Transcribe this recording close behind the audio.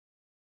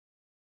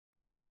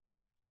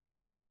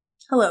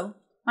Hello,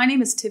 my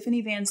name is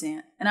Tiffany Van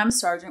Zant, and I'm a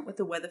sergeant with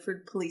the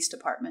Weatherford Police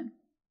Department.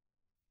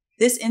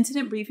 This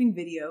incident briefing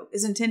video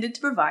is intended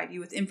to provide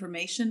you with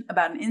information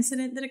about an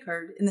incident that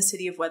occurred in the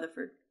city of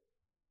Weatherford.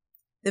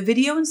 The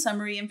video and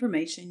summary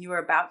information you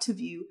are about to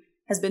view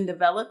has been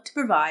developed to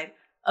provide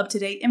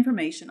up-to-date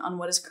information on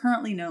what is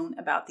currently known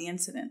about the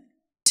incident.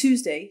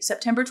 Tuesday,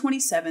 September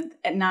 27th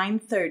at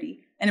 9:30,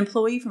 an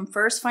employee from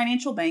First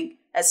Financial Bank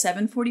at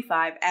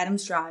 745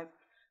 Adams Drive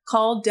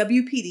called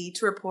WPD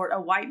to report a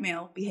white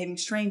male behaving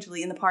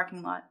strangely in the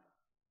parking lot.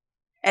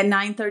 At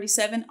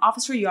 9:37,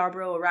 Officer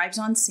Yarbrough arrives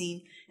on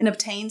scene and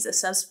obtains a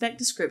suspect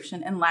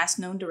description and last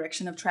known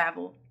direction of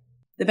travel.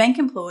 The bank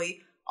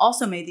employee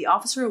also made the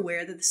officer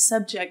aware that the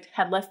subject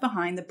had left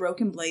behind the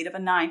broken blade of a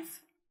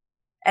knife.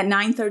 At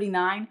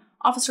 9:39,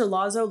 Officer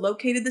Lazo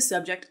located the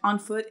subject on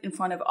foot in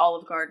front of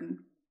Olive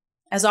Garden.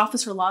 As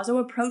Officer Lazo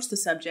approached the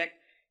subject,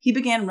 he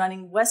began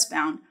running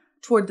westbound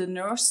toward the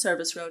North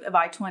Service Road of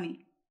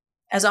I-20.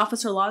 As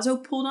Officer Lazo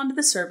pulled onto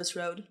the service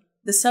road,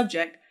 the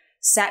subject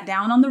sat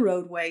down on the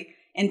roadway,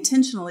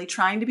 intentionally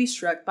trying to be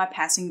struck by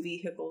passing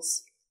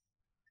vehicles.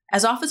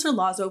 As Officer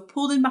Lazo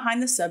pulled in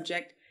behind the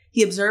subject,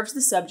 he observes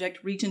the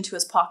subject reach into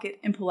his pocket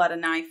and pull out a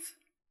knife.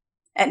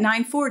 At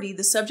 9:40,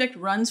 the subject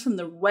runs from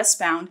the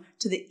westbound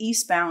to the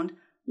eastbound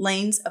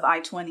lanes of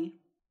I-20,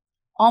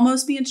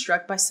 almost being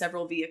struck by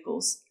several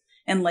vehicles,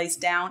 and lays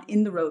down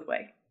in the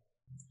roadway.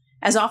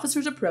 As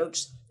officers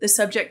approached, the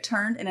subject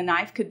turned and a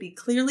knife could be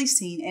clearly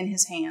seen in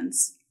his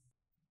hands.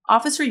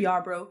 Officer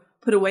Yarbrough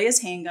put away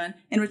his handgun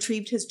and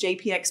retrieved his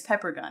JPX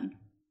pepper gun.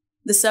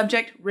 The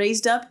subject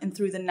raised up and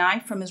threw the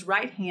knife from his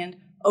right hand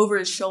over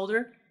his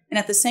shoulder, and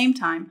at the same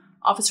time,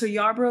 Officer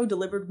Yarbrough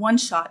delivered one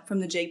shot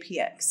from the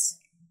JPX.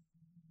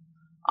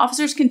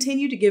 Officers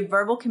continued to give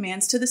verbal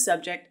commands to the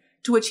subject,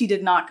 to which he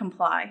did not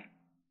comply.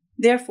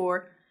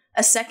 Therefore,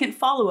 a second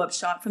follow-up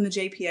shot from the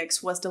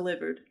JPX was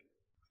delivered.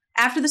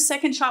 After the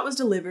second shot was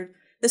delivered,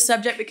 the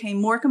subject became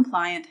more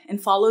compliant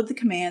and followed the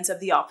commands of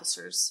the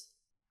officers.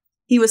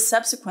 He was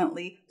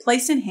subsequently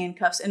placed in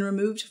handcuffs and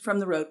removed from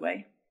the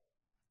roadway.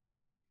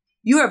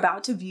 You are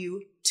about to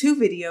view two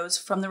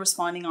videos from the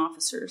responding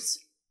officers.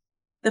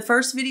 The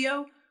first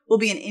video will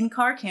be an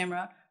in-car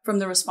camera from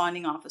the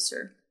responding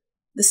officer.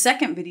 The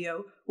second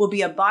video will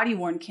be a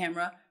body-worn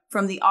camera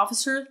from the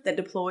officer that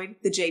deployed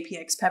the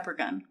JPX pepper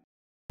gun.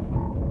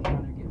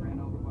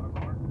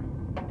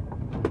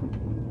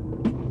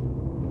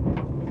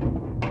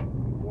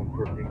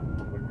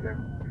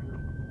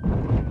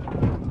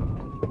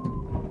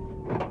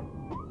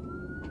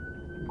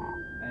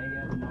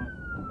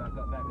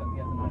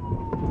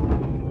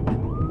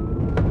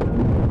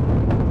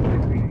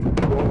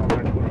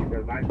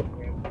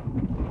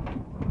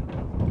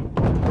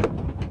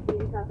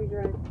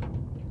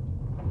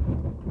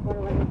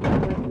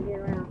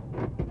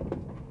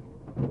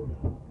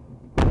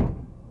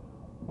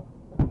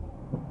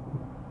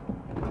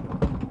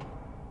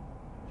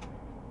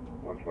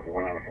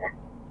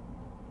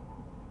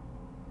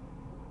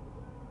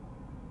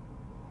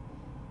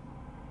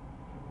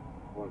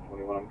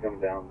 I'm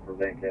coming down from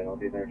Bankhead. I'll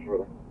be there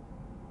shortly.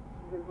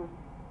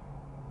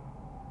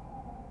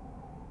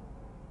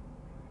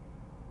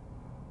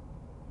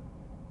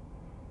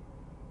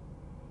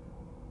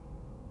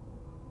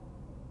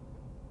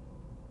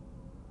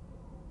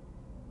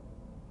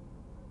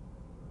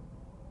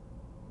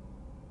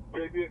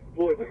 JPX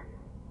deployed.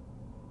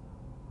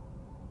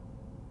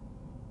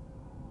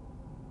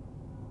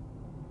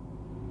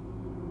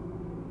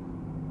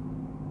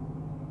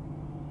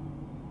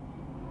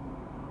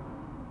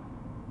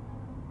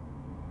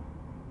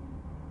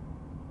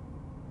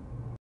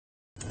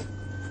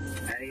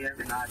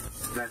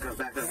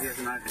 Back up, here's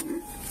a knife.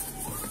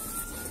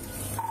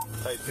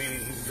 Hey,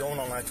 Petey, he's going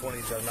on I-20,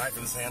 he's got a knife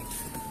in his hand.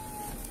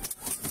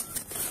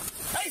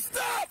 Hey,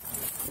 stop!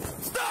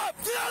 Stop!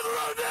 Get out of the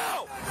road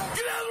now!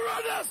 Get out of the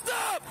road now!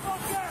 Stop!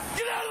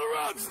 Get out of the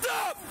road!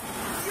 Stop!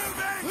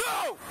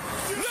 No!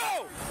 No!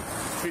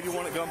 Petey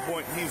won at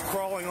gunpoint. He's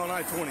crawling on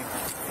I-20.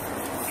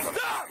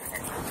 Stop!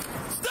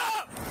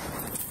 Stop!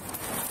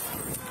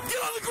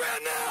 Get on the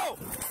ground now!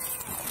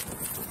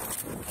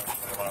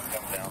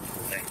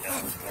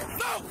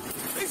 No!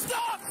 Hey,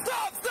 stop!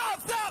 Stop!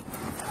 Stop! Stop!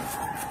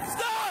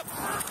 Stop!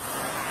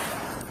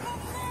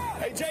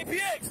 Hey,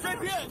 JPX!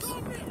 JPX!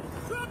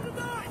 Drop the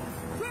knife!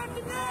 Drop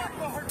the knife!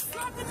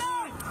 Drop the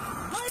knife!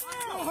 Lay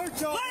down! Lay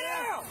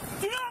down!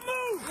 Do not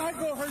move! I'm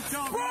gonna hurt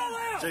y'all. Roll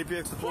out!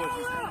 JPX deployed.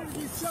 Roll out!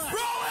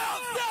 Roll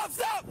out! Stop!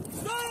 Stop!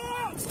 Roll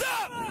out!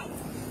 Stop!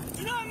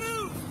 Do not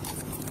move!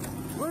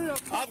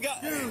 I've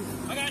got... I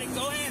got it.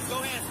 Go hands.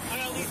 Go hands. I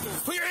got a lethal.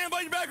 Put your hand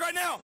behind your back right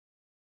now!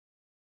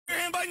 Put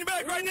your hand behind your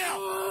back right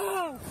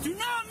now! Do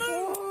not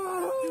move!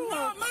 Do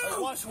not move!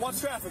 Watch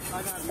traffic.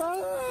 I got it.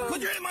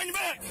 Put your hand behind your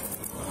back!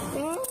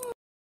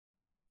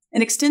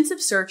 An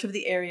extensive search of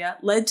the area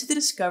led to the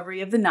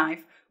discovery of the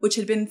knife which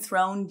had been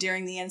thrown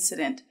during the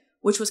incident,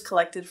 which was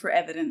collected for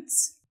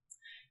evidence.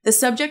 The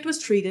subject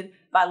was treated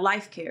by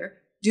Life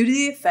Care due to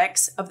the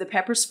effects of the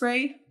pepper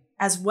spray,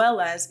 as well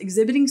as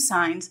exhibiting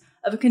signs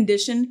of a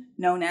condition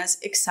known as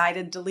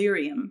excited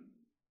delirium.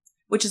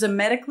 which is a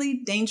medically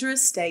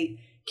dangerous state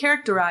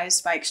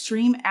characterized by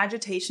extreme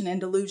agitation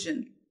and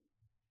delusion.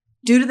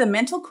 Due to the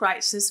mental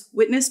crisis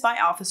witnessed by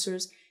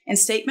officers and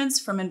statements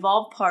from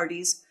involved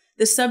parties,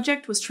 the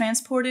subject was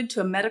transported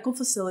to a medical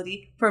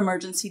facility for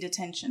emergency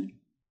detention.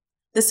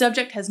 The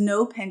subject has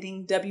no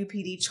pending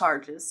WPD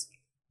charges.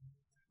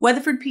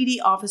 Weatherford PD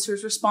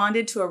officers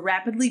responded to a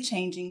rapidly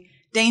changing,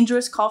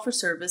 dangerous call for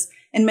service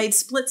and made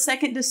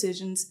split-second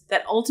decisions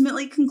that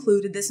ultimately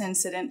concluded this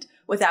incident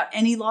without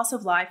any loss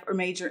of life or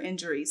major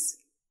injuries.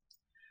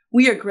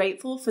 We are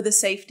grateful for the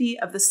safety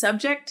of the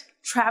subject,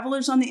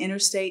 travelers on the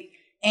interstate,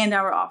 and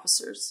our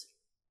officers.